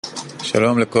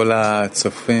שלום לכל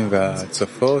הצופים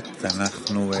והצופות,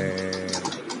 אנחנו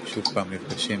שוב פעם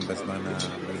נפגשים בזמן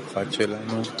המיוחד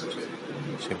שלנו,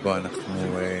 שבו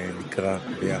אנחנו נקרא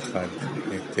ביחד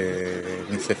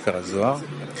מספר הזוהר.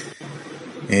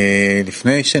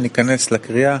 לפני שניכנס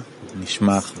לקריאה,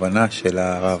 נשמע הכוונה של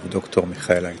הרב דוקטור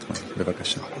מיכאל אייטמן.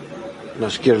 בבקשה.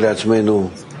 נזכיר לעצמנו.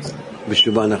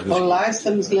 Olá,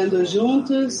 estamos lendo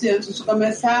juntos e antes de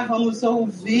começar vamos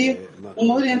ouvir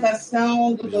uma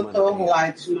orientação do Dr.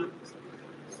 Leitman.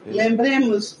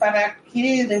 Lembremos para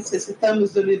que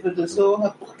necessitamos do livro do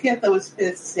Zohar, por que é tão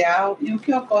especial e o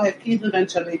que ocorre aqui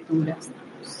durante a leitura.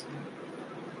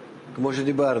 כמו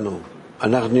שדיברנו,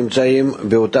 אנחנו נמצאים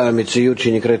באותה המציאות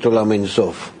שנקראת עולם אין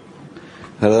סוף.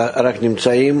 רק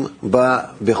נמצאים בה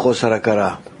בחוסר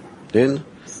הכרה. כן?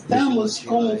 Estamos,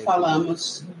 como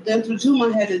falamos, dentro de uma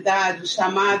realidade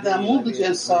chamada mundo de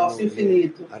Ensof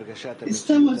infinito.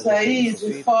 Estamos aí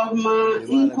de forma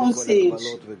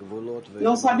inconsciente.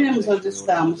 Não sabemos onde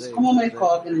estamos, como uma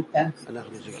incógnita.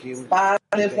 Para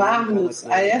levar-nos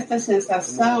a esta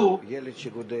sensação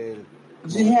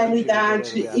de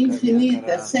realidade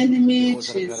infinita, sem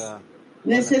limites,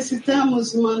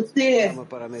 necessitamos manter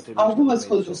algumas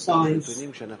condições.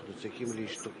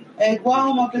 É igual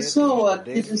uma pessoa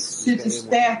que se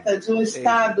desperta de um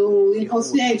estado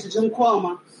inconsciente, de um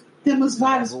coma. Temos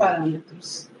vários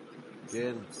parâmetros.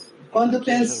 Quando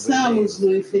pensamos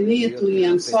no infinito e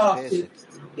em Ensof,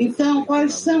 então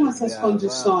quais são essas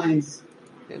condições?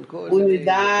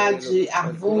 Unidade,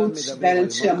 arvut,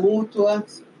 garantia mútua,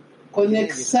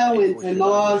 conexão entre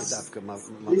nós,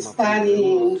 estar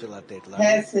em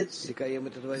Hesed,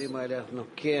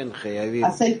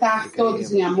 aceitar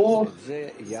todos em amor.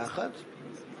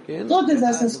 Todas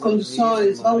essas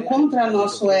condições vão contra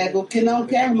nosso ego, que não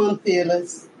quer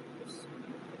mantê-las.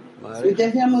 E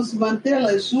devemos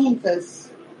mantê-las juntas.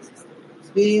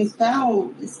 E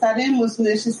então estaremos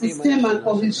neste sistema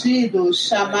corrigido,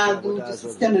 chamado de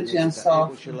sistema de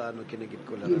Ensof.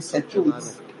 Isso é tudo.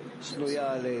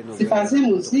 Se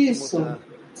fazemos isso,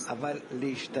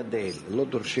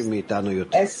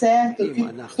 é certo que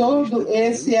todo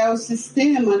esse é o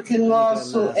sistema que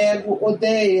nosso ego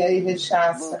odeia e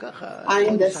rechaça.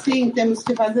 Ainda assim, temos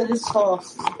que fazer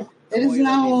esforços. Eles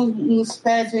não nos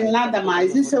pedem nada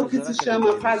mais. Isso é o que se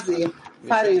chama fazer.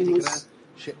 Faremos.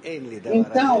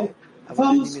 Então,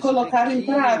 vamos colocar em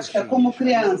prática como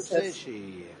crianças.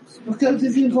 Porque o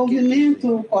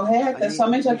desenvolvimento correto é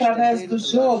somente através do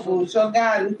jogo,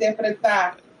 jogar,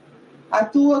 interpretar.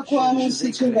 Atua como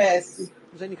se tivesse.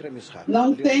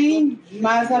 Não tem,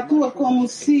 mas atua como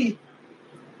se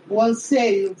o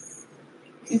anseio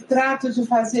e trato de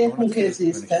fazer com que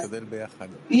exista.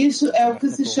 Isso é o que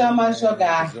se chama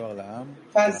jogar.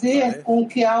 Fazer com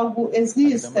que algo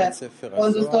exista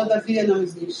quando todavia não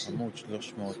existe.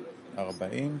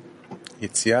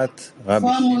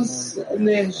 Vamos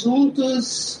ler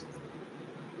juntos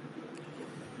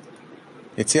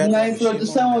na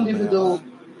introdução ao livro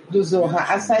do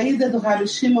Zohar, a saída do Rabbi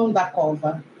Shimon da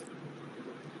cova.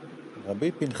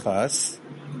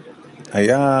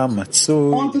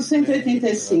 Ponto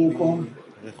 185.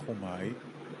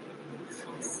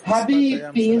 Rabbi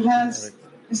Pinhas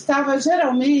estava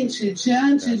geralmente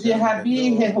diante de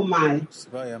Rabbi Rehumai,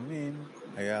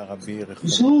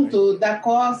 junto da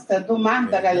costa do Mar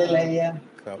da Galileia.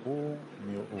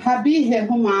 Rabbi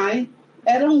Rehumai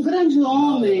era um grande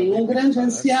homem, um grande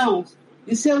ancião,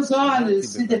 e seus olhos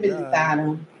se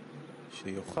debilitaram.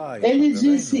 Ele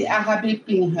disse a Rabbi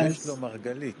Pinhas: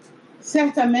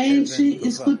 certamente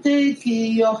escutei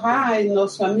que Yohai,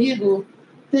 nosso amigo,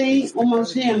 tem uma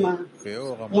gema,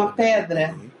 uma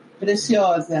pedra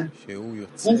preciosa,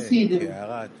 um filho.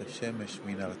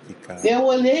 Eu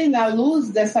olhei na luz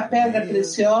dessa pedra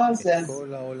preciosa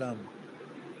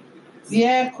e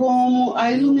é como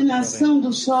a iluminação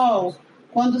do sol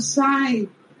quando sai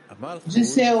de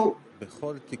seu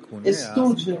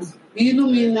estúdio e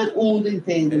ilumina o mundo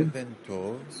inteiro.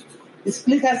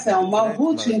 Explicação: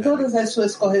 Malhut, em todas as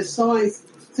suas correções,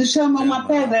 se chama uma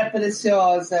pedra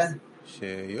preciosa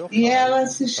e ela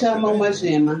se chama uma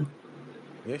gema.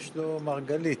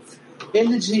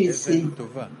 Ele disse: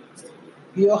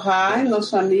 Yohai,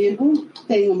 nosso amigo,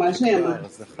 tem uma gema,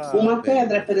 uma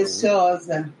pedra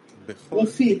preciosa, um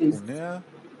filho.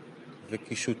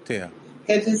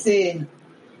 Quer dizer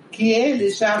que ele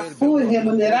já foi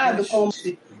remunerado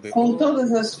com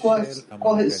todas as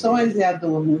correções e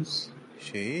adornos.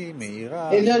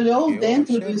 Ele olhou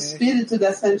dentro do espírito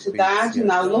da santidade,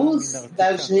 na luz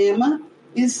da gema,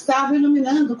 e estava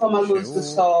iluminando como a luz do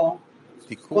sol,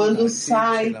 quando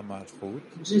sai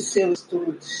de seu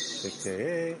estudo.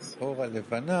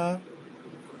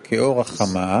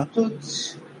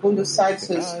 quando sai do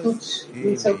seu estute,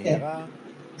 não sei o que.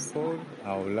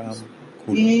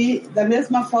 E da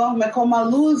mesma forma, como a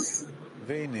luz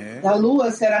da lua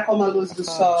será como a luz do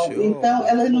sol, então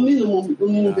ela ilumina o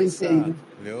mundo inteiro.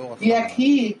 E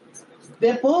aqui,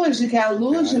 depois de que a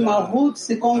luz de Malhut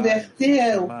se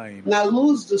converteu na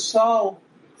luz do sol,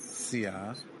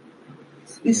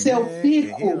 e seu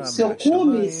pico, seu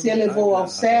cume se elevou ao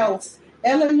céu,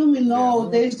 ela iluminou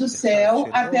desde o céu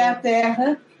até a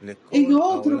terra em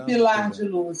outro pilar de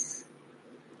luz,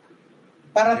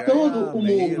 para todo o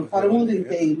mundo, para o mundo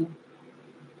inteiro.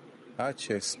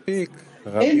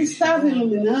 Ele estava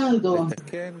iluminando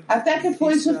até que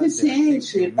foi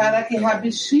suficiente para que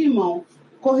Rabbi Shimon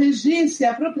corrigisse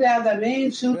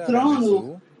apropriadamente o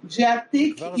trono de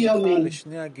Atik Yomin.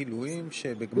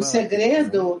 O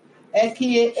segredo é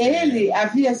que ele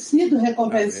havia sido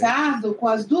recompensado com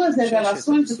as duas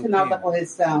revelações do final da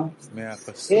correção.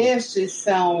 Estes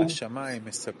são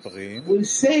os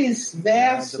 6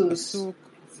 versos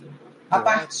a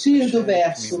partir do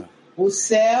verso: o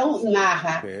céu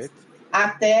narra,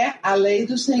 até a lei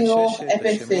do Senhor é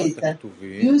perfeita.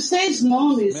 E os 6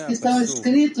 nomes que estão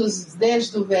escritos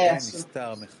desde o verso: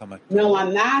 não há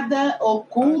nada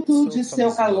oculto de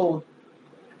seu calor,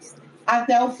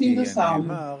 até o fim do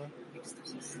salmo.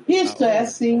 Isto é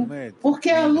assim, porque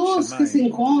a luz que se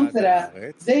encontra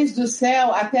desde o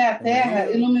céu até a terra,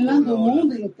 iluminando o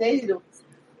mundo inteiro,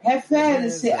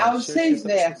 refere-se aos 6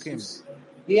 versos.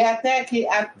 E até que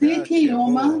Atik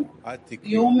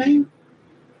Yumen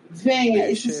venha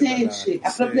e se sente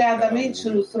apropriadamente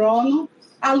no trono,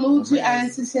 alude a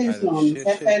esses 6 nomes,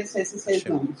 refere-se a esses 6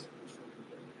 nomes.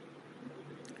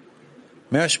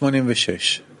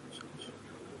 186.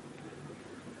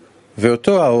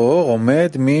 ואותו האור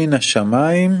עומד מן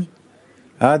השמיים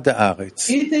עד הארץ.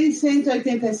 Item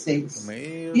 186.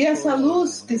 E essa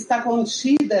luz que está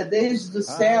contida desde o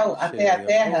céu até a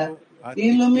terra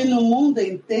ilumina o mundo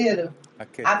inteiro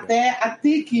até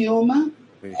Atik Yuman,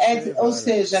 ou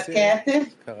seja, Keter,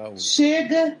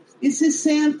 chega e se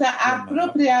senta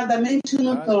apropriadamente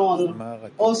no trono,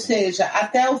 ou seja,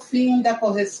 até o fim da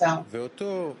correção.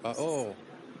 ואותו האור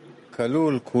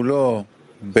כלול כולו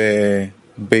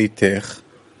בביתך,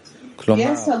 E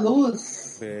essa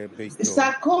luz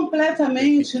está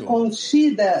completamente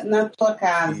contida na tua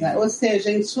casa, ou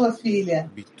seja, em sua filha,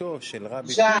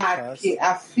 já que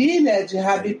a filha de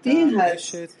Rabbi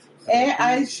Pinhas é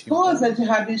a esposa de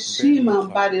Rabbi Shimon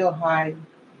Bar Yochai.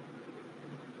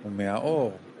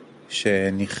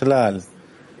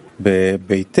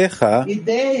 E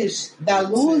desde a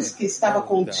luz que estava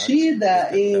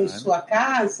contida em sua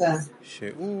casa,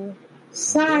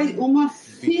 sai uma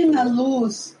fina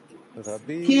luz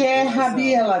que é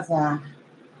Rabbi Elazar,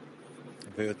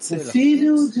 o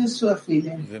filho de sua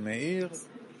filha.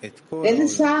 Ele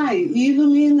sai e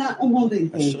ilumina o mundo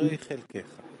inteiro.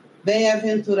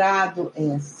 Bem-aventurado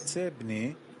és.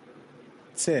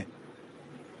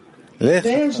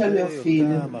 Veja, meu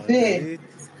filho, vê,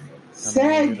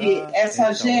 segue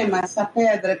essa gema, essa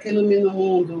pedra que ilumina o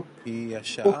mundo,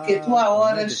 porque tua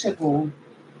hora chegou.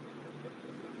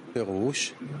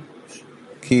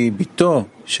 כי ביתו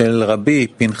של רבי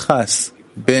פנחס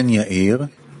בן יאיר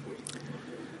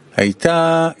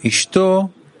הייתה אשתו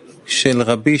של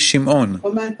רבי שמעון.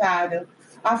 Comentário.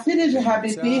 A filha de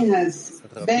Rabbi Pinhas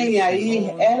Ben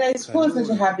Yair era a esposa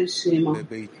de Rabbi Shimon.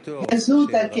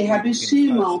 Resulta que Rabbi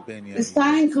Shimon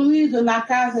está incluído na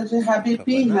casa de Rabbi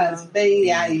Pinhas Ben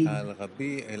Yair.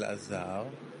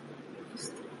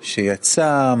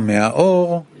 שיצא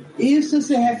מהאור. Isso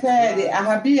se refere a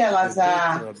Rabbi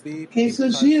Elazar, que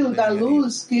surgiu da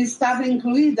luz que estava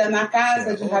incluída na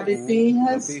casa de Rabbi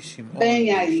Pinhas Ben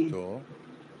Yair.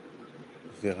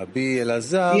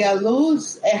 E a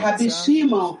luz é Rabbi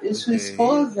Shimon e sua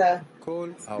esposa,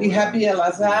 e Rabbi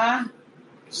Elazar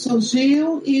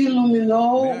surgiu e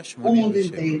iluminou o mundo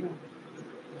inteiro.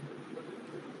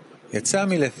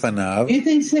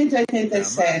 Item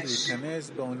 187.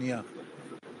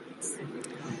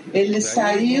 Ele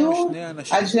saiu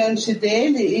adiante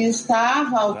dele e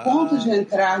estava ao ponto de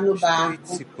entrar no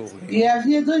barco. E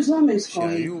havia 2 homens com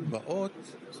ele.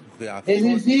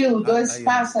 Ele viu 2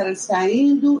 pássaros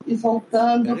saindo e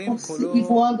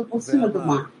voando por cima do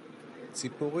mar.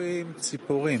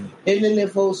 Ele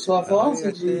levou sua voz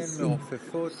e disse: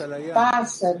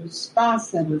 pássaros,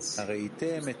 pássaros,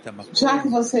 já que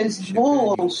vocês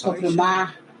voam sobre o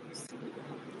mar,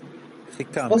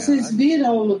 vocês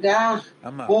viram o lugar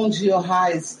onde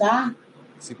Yohai está?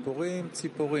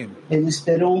 Ele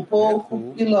esperou um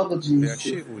pouco e logo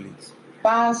disse: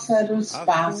 pássaros,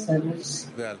 pássaros,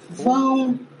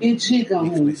 vão e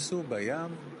digam-me.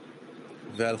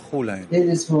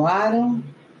 Eles voaram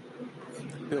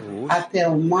até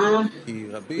o mar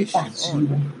e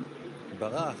partiram.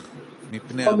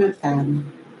 Comentário.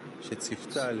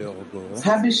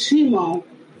 Rabbi Shimon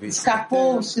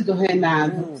escapou-se do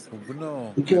reinado,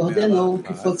 o que ordenou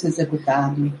que fosse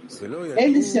executado.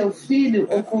 Ele e seu filho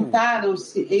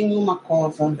ocultaram-se em uma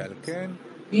cova,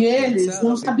 e eles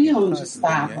não sabiam onde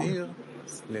estavam.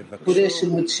 Por este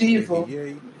motivo,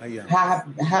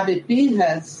 Rabbi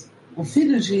Pinhas, o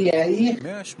filho de Yair,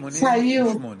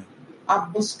 saiu a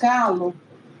buscá-lo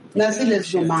nas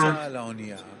ilhas do mar.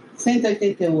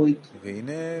 188.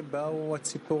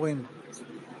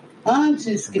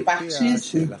 Antes que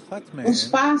partisse, os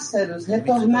pássaros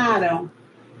retornaram,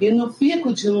 e no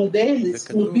bico de um deles,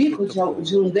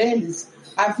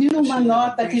 havia uma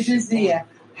nota que dizia: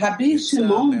 Rabbi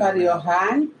Shimon Bar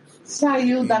Yochai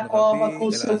saiu da cova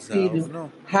com seu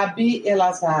filho, Rabbi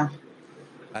Elazar.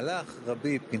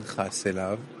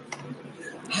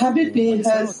 Rabbi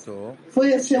Pinhas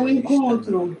foi a seu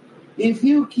encontro e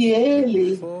viu que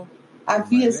ele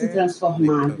havia se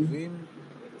transformado.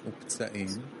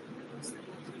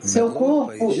 Seu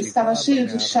corpo estava cheio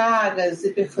de chagas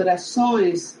e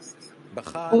perfurações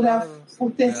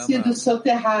por ter sido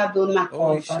soterrado na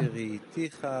cova.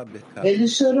 Ele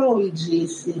chorou e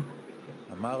disse: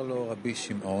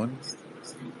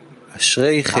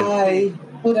 ai,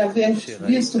 por haver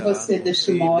visto você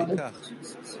deste modo.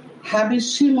 Rabbi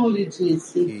Shimon lhe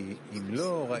disse: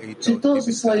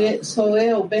 ditoso sou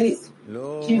eu bem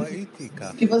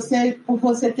que você, por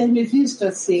você ter me visto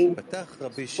assim,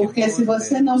 porque se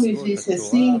você não me visse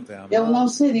assim, eu não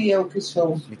seria o que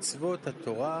sou.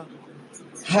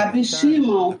 Rabbi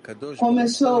Shimon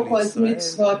começou com as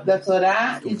mitzvot da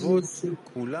Torá e disse: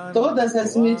 todas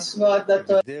as mitzvot da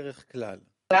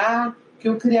Torá que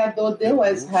o Criador deu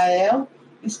a Israel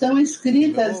estão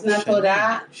escritas na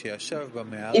Torá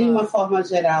em uma forma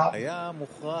geral.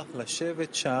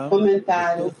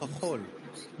 Comentário.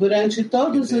 Durante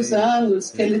todos os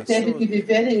anos que ele teve que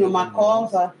viver em uma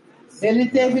cova, ele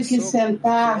teve que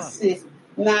sentar-se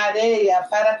na areia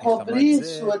para cobrir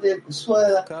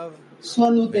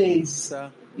sua nudez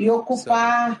e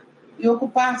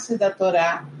ocupar-se da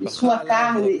Torá. E sua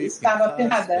carne estava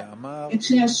apertada e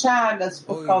tinha chagas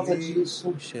por causa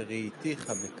disso.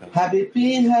 Rabbi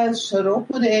Pinhas chorou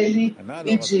por ele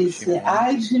e disse: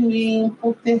 ai de mim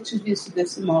por ter te visto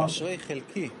desse modo.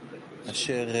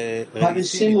 Rabbi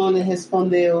Shimon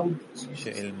respondeu: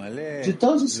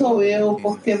 ditoso sou eu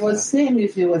porque você me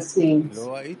viu assim,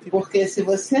 porque se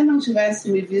você não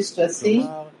tivesse me visto assim,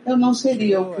 eu não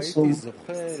seria o que sou.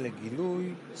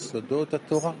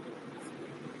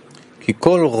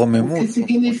 O que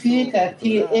significa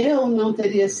que eu não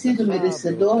teria sido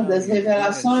merecedor das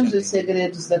revelações dos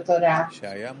segredos da Torá,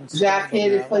 já que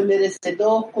ele foi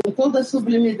merecedor com toda a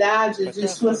sublimidade de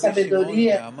sua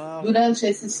sabedoria durante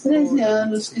esses 13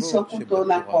 anos que se ocultou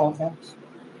na cova.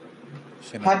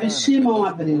 Rabbi Shimon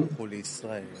abriu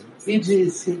e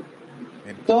disse: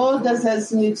 todas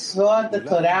as mitzvot da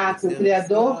Torá que o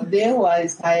Criador deu a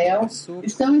Israel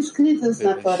estão escritas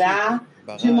na Torá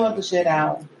de modo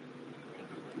geral.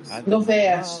 No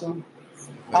verso,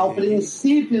 ao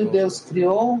princípio Deus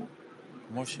criou,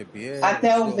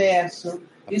 até o verso,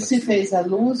 e se fez a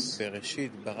luz.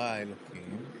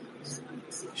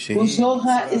 O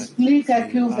Zohar explica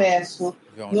que o verso,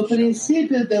 no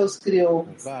princípio Deus criou,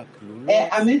 é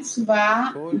a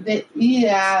mitzvah de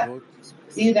irá,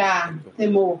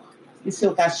 temor, e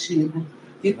seu castigo.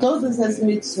 E todas as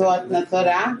mitzvot na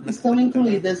Torá estão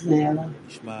incluídas nela.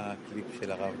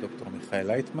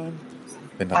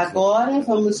 Agora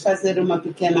vamos fazer uma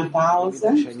pequena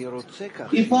pausa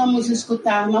e vamos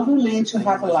escutar novamente o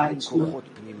Rav Leitman.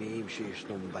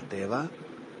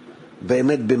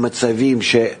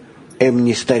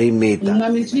 Na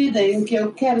medida em que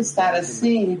eu quero estar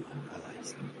assim,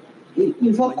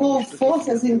 invocou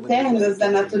forças internas da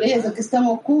natureza que estão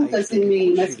ocultas em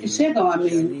mim, mas que chegam a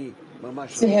mim,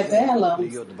 se revelam.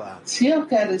 Se eu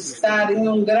quero estar em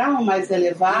um grau mais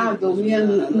elevado, me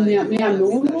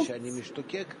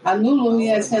anulo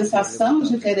minha sensação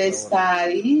de querer estar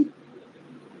aí.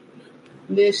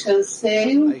 Neste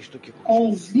anseio,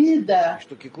 convida,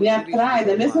 me atrai,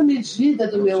 na mesma medida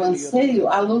do meu anseio,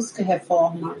 a luz que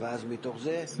reforma.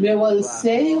 Meu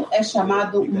anseio é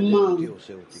chamado man.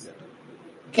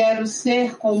 Quero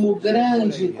ser como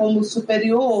grande, como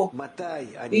superior.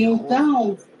 E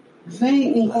então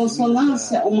vem em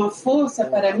consonância uma força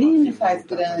para mim me faz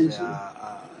grande.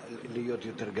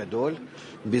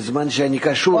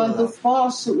 Quando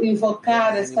posso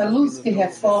invocar esta luz que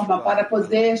reforma para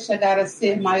poder chegar a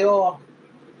ser maior,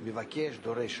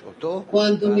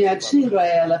 quando me atiro a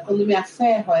ela, quando me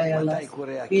aferro a ela.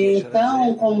 E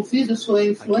então convido sua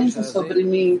influência sobre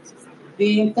mim.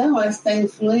 E então esta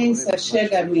influência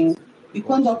chega a mim. E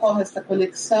quando ocorre esta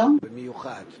conexão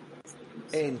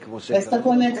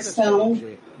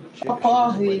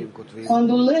ocorre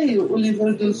quando leio o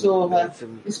livro do Zohar,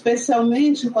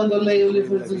 especialmente quando leio o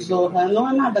livro do Zohar. Não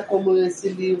há nada como esse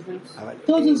livro.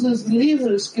 Todos os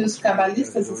livros que os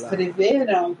cabalistas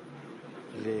escreveram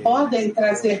podem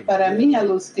trazer para mim a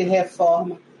luz que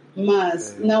reforma,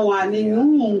 mas não há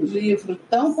nenhum livro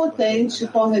tão potente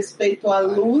com respeito à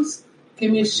luz que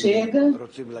me chega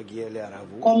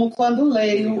como quando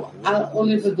leio o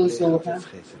livro do Zohar.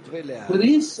 Por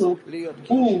isso,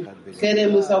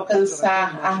 queremos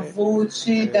alcançar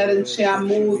Arvut, garantir a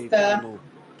multa,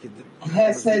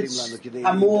 Hesed,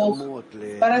 amor,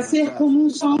 para ser como um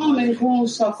só homem com um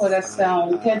só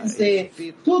coração. Quer dizer,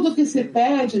 tudo que se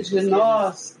pede de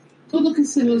nós, tudo que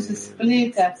se nos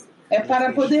explica, é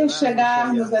para poder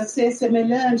chegarmos a ser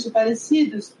semelhantes,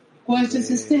 parecidos com este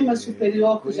sistema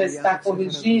superior que já está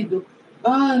corrigido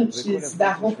antes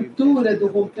da ruptura, do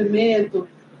rompimento,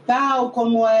 tal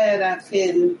como era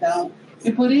aquele então.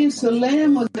 E por isso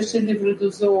lemos este livro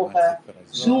do Zohar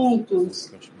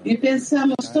juntos e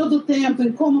pensamos todo o tempo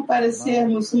em como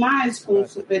parecermos mais com o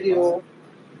superior.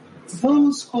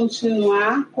 Vamos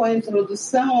continuar com a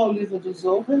introdução ao livro do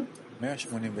Zohar.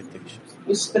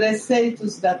 Os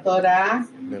preceitos da Torá,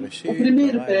 o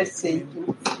primeiro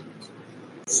preceito,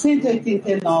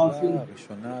 189.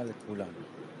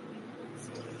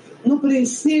 No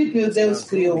princípio, Deus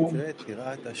criou.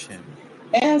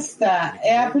 Esta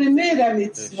é a primeira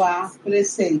mitzvah,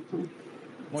 preceito.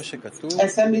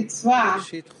 Essa mitzvah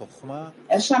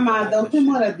é chamada o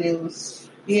temor a Deus.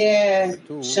 E é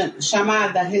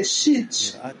chamada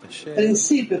Reshit,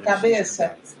 princípio,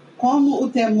 cabeça. Como o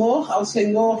temor ao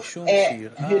Senhor é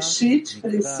Reshit,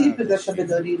 princípio da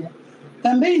sabedoria.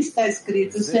 Também está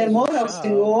escrito, o temor ao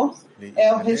Senhor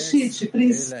é o Reshit,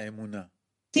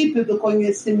 princípio do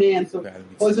conhecimento,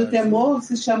 pois o temor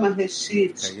se chama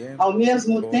Reshit. Ao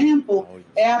mesmo tempo,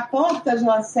 é a porta do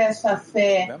acesso à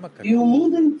fé, e o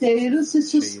mundo inteiro se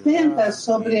sustenta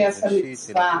sobre essa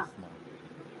mitzvah.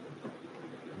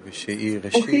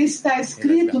 Porque está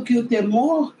escrito que o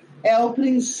temor é o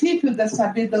princípio da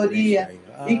sabedoria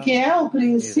e que é o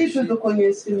princípio do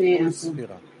conhecimento.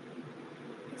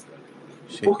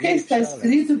 Porque está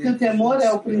escrito que o temor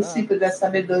é o princípio da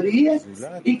sabedoria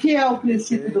e que é o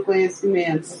princípio do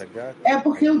conhecimento. É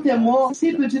porque o temor é o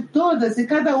princípio de todas e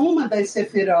cada uma das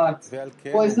sefirot,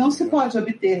 pois não se pode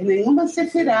obter nenhuma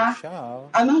sefirá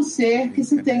a não ser que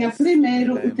se tenha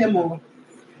primeiro o temor.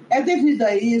 É devido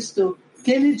a isto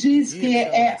que ele diz que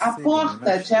é a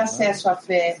porta de acesso à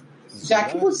fé, já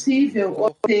que é possível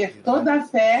obter toda a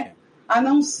fé a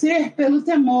não ser pelo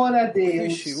temor a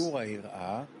Deus.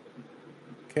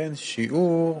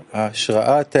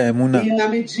 E na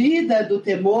medida do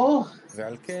temor,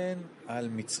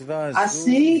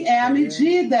 assim é a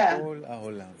medida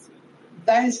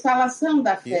da instalação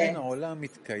da fé.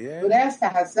 Por esta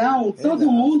razão, todo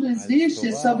mundo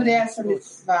existe sobre essa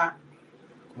mitzvah.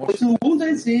 Pois o mundo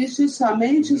existe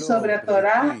somente sobre a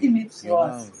Torá e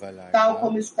mitzvot, tal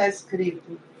como está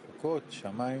escrito.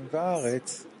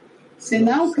 Se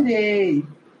não criei,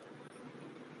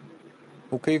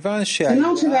 se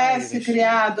não tivesse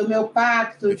criado o meu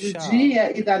pacto do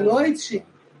dia e da noite,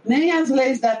 nem as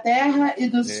leis da terra e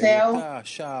do céu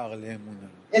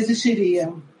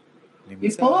existiriam.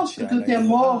 E posto que o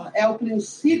temor é o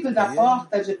princípio da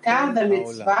porta de cada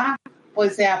mitzvah,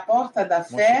 pois é a porta da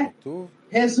fé,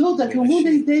 resulta que o mundo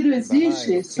inteiro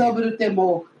existe sobre o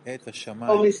temor,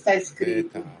 como está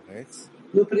escrito.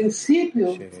 No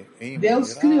princípio,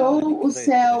 Deus criou o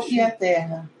céu e a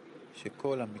terra,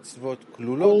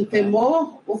 com um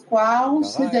temor, o qual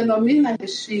se denomina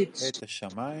Reshit,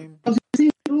 onde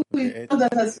se inclui todas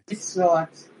as mitzvot.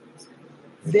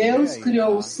 Deus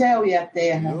criou o céu e a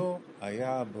terra.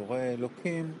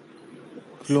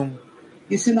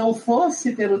 E se não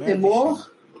fosse pelo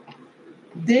temor,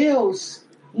 Deus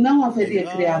não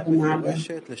haveria criado nada.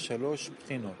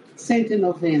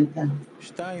 190.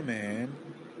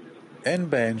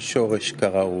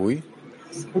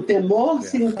 O temor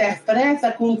se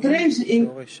interpreta com três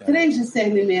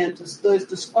discernimentos, dois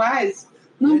dos quais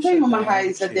não têm uma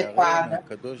raiz adequada,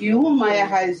 e uma é a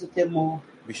raiz do temor.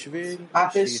 Há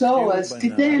pessoas que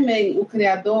temem o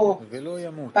Criador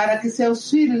para que seus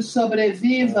filhos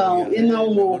sobrevivam e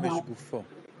não morram.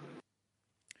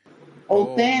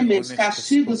 Ou temem os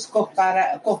castigos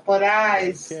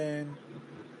corporais,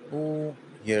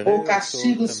 ou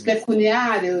castigos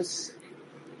pecuniários.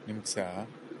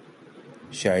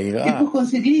 e, por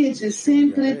conseguinte,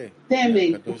 sempre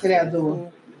temem o Criador.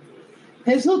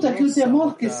 Resulta que o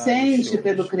temor que sente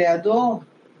pelo Criador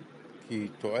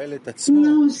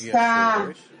não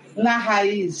está na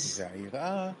raiz,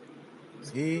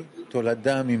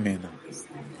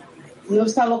 não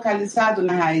está localizado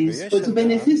na raiz, pois o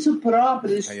benefício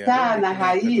próprio está na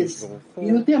raiz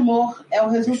e o temor é o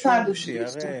resultado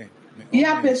disso. E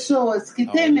há pessoas que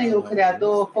temem o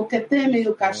Criador porque temem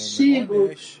o castigo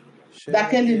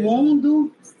daquele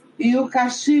mundo e o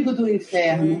castigo do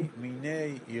inferno.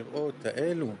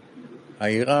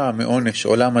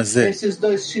 Esses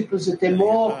dois tipos de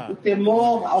temor, o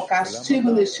temor ao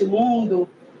castigo neste mundo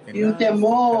e o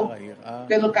temor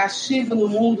pelo castigo no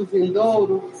mundo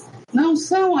vindouro, não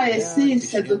são a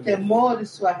essência do temor e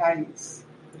sua raiz.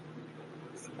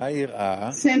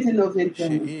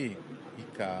 191.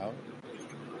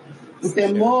 O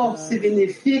temor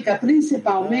significa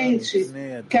principalmente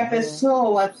que a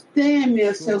pessoa teme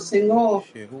o seu Senhor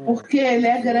porque Ele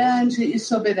é grande e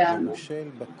soberano.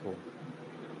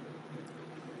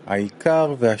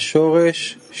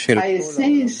 A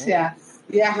essência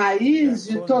e a raiz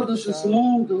de todos os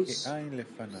mundos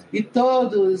e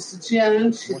todos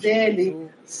diante dele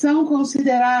são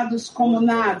considerados como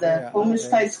nada, como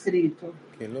está escrito.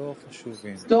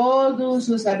 Todos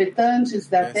os habitantes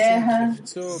da terra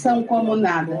são como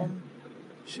nada.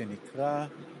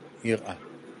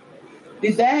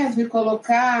 E deve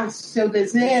colocar seu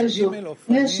desejo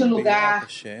neste lugar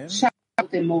chamado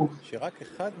temor.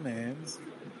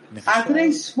 Há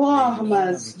 3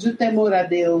 formas de temor a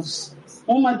Deus,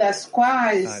 uma das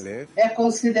quais é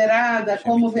considerada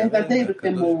como verdadeiro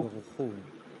temor.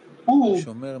 1.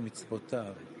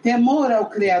 Temor ao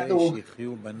Criador.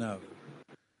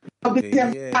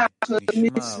 Observar suas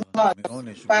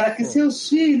missões para que seus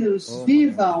filhos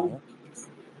vivam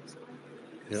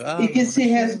e que se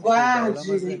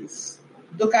resguarde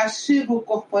do castigo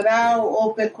corporal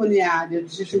ou pecuniário,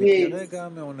 de dinheiro,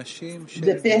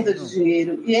 de perda de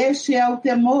dinheiro. E este é o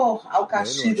temor ao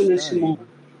castigo neste mundo.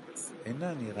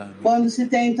 Quando se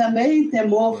tem também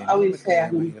temor ao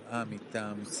inferno,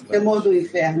 temor do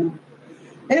inferno.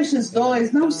 Estes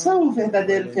dois não são o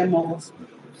verdadeiro temor,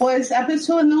 pois a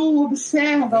pessoa não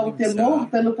observa o temor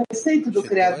pelo preceito do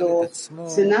Criador,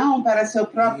 senão para seu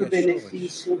próprio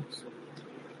benefício.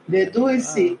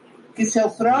 Deduz-se que seu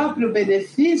próprio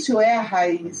benefício é a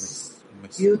raiz,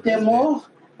 e o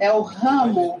temor é o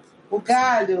ramo, o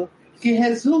galho, que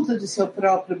resulta de seu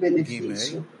próprio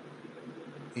benefício.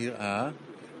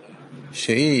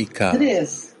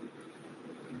 3.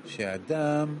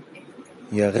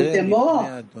 O temor,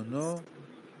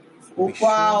 o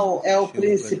qual é o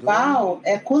principal,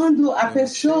 é quando a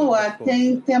pessoa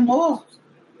tem temor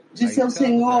de seu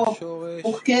Senhor,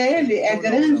 porque Ele é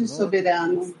grande e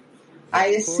soberano, a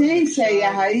essência e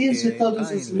a raiz de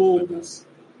todos os mundos.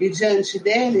 E diante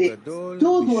dele,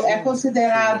 tudo é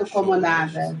considerado como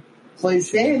nada,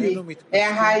 pois ele é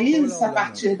a raiz a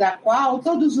partir da qual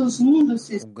todos os mundos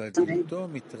se expandem.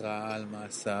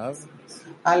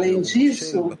 Além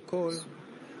disso,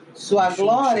 sua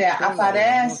glória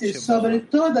aparece sobre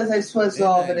todas as suas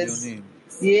obras,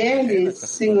 e ele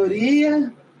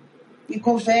senhoria e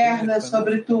governa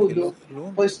sobre tudo,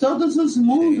 pois todos os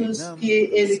mundos que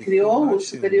ele criou, o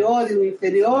superior e o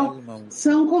inferior,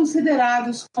 são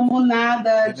considerados como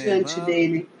nada diante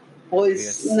dele,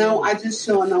 pois não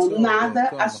adicionam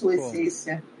nada à sua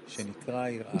essência.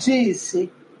 Disse,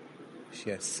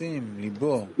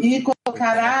 e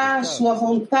colocará sua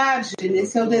vontade,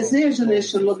 seu desejo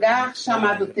neste lugar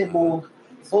chamado temor.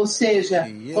 Ou seja,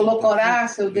 colocará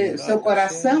seu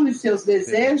coração e seus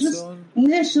desejos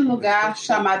neste lugar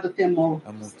chamado temor.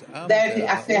 Deve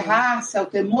aferrar-se ao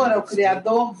temor ao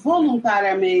Criador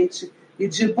voluntariamente e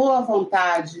de boa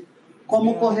vontade,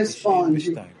 como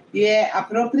corresponde, e é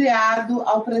apropriado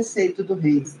ao preceito do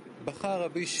rei.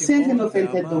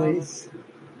 192.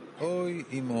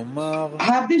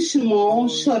 Rabbi Shimon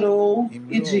chorou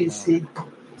e disse: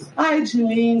 ai de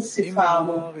mim se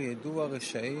falo,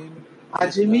 ai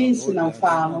de mim se não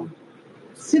falo.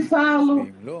 Se falo,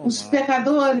 os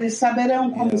pecadores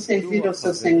saberão como servir ao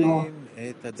seu Senhor.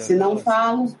 Se não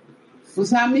falo,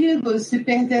 os amigos se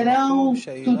perderão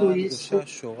tudo isso.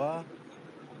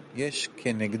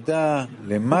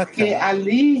 Porque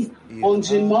ali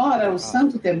onde mora o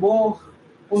santo temor,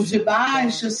 por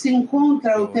debaixo se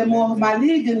encontra o temor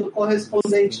maligno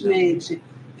correspondentemente,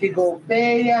 que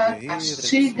golpeia,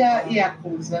 castiga e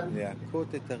acusa.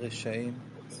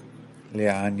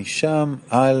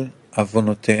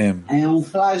 É um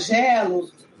flagelo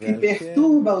que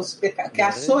perturba que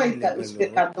açoita os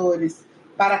pecadores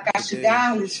para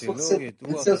castigar-lhes por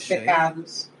seus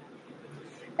pecados.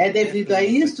 É devido a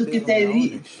isto que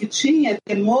tinha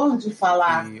temor de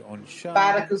falar,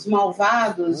 para que os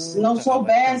malvados não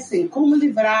soubessem como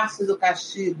livrar-se do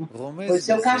castigo, pois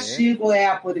seu castigo é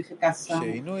a purificação.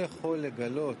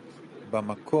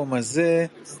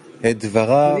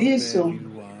 Por isso,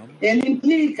 ele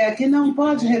implica que não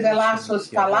pode revelar suas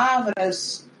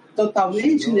palavras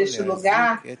totalmente neste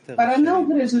lugar para não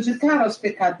prejudicar aos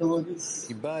pecadores,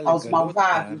 aos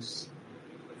malvados.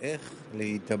 É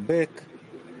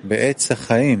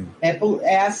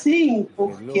assim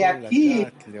porque aqui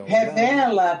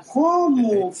revela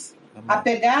como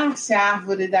apegar-se à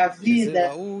árvore da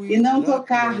vida e não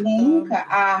tocar nunca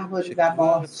a árvore da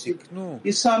morte.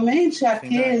 E somente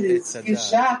aqueles que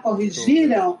já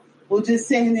corrigiram o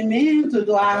discernimento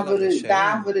da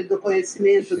árvore do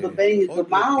conhecimento do bem e do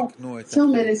mal são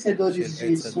merecedores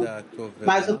disso.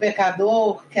 Mas o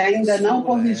pecador que ainda não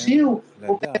corrigiu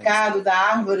o pecado da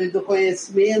árvore do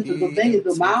conhecimento do bem e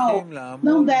do mal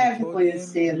não deve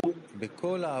conhecê-lo.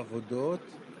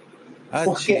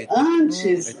 Porque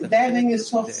antes devem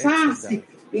esforçar-se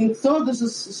em todos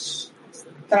os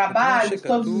trabalhos,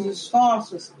 todos os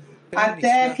esforços,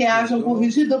 até que hajam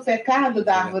corrigido o pecado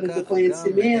da árvore do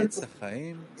conhecimento,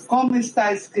 como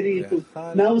está escrito: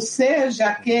 não seja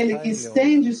aquele que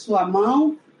estende sua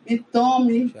mão e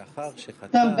tome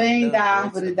também da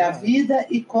árvore da vida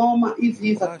e coma e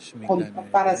viva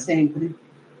para sempre.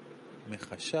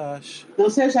 Não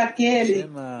seja aquele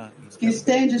que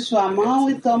estende sua mão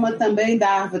e toma também da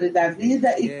árvore da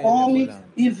vida e come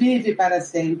e vive para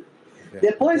sempre.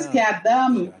 Depois que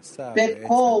Adão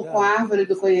pecou com a árvore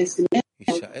do conhecimento,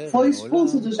 foi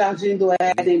expulso do jardim do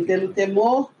Éden pelo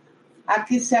temor a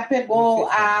que se apegou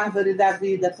à árvore da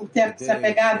vida, por ter se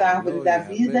apegado à árvore da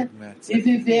vida e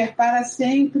viver para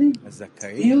sempre,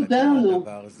 e o dano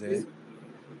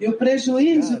e o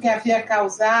prejuízo que havia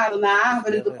causado na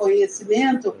árvore do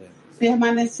conhecimento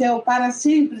permaneceu para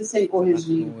sempre sem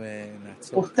corrigir.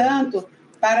 Portanto,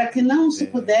 para que não se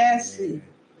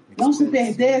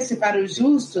perdesse para os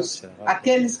justos,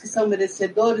 aqueles que são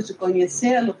merecedores de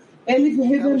conhecê-lo, ele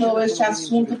revelou este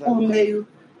assunto por meio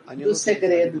do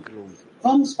segredo.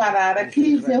 Vamos parar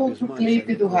aqui e ver outro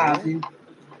clipe do Rabbi.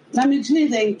 Na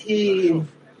medida em que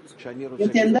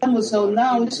entendamos ou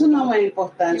não, isso não é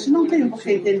importante. Não tenho por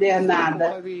que entender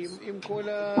nada.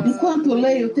 Enquanto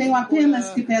leio, tenho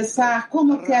apenas que pensar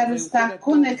como quero estar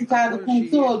conectado com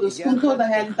todos, com toda a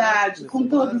realidade, com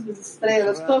todas as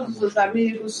estrelas, todos os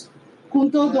amigos, com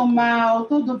todo o mal,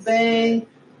 todo o bem,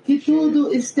 que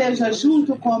tudo esteja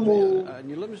junto como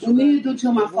unido de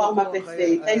uma forma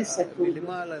perfeita. Isso é tudo.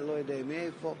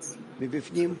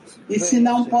 E se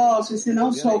não posso, e se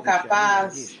não sou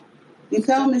capaz,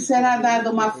 então me será dada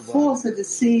uma força de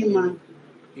cima.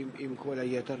 E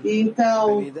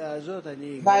então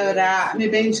vai orar, me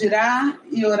bendirá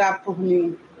e orar por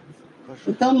mim.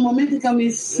 Então, no momento em que eu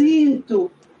me sinto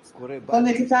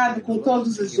conectado com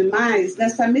todos os demais,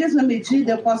 nessa mesma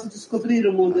medida eu posso descobrir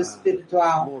o mundo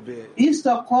espiritual. Isto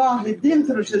ocorre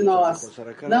dentro de nós.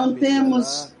 Não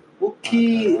temos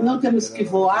que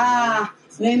voar,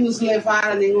 nem nos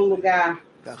levar a nenhum lugar.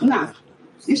 Não.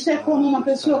 Isto é como uma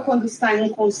pessoa quando está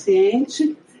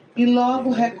inconsciente e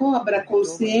logo recobra a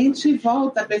consciente e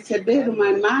volta a perceber uma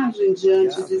imagem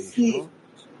diante de si.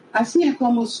 Assim é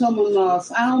como somos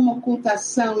nós. Há uma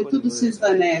ocultação e tudo se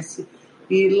esvanece.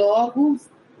 E logo,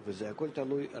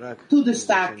 tudo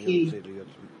está aqui.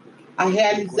 A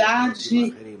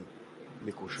realidade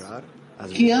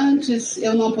que antes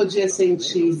eu não podia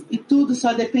sentir. E tudo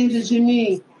só depende de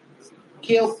mim.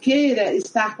 Que eu queira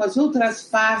estar com as outras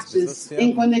partes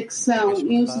em conexão,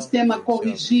 em um sistema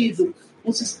corrigido,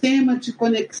 um sistema de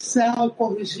conexão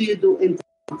corrigido entre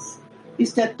nós.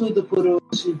 Isto é tudo por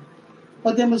hoje.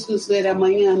 Podemos nos ver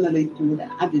amanhã na leitura.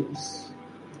 Adeus.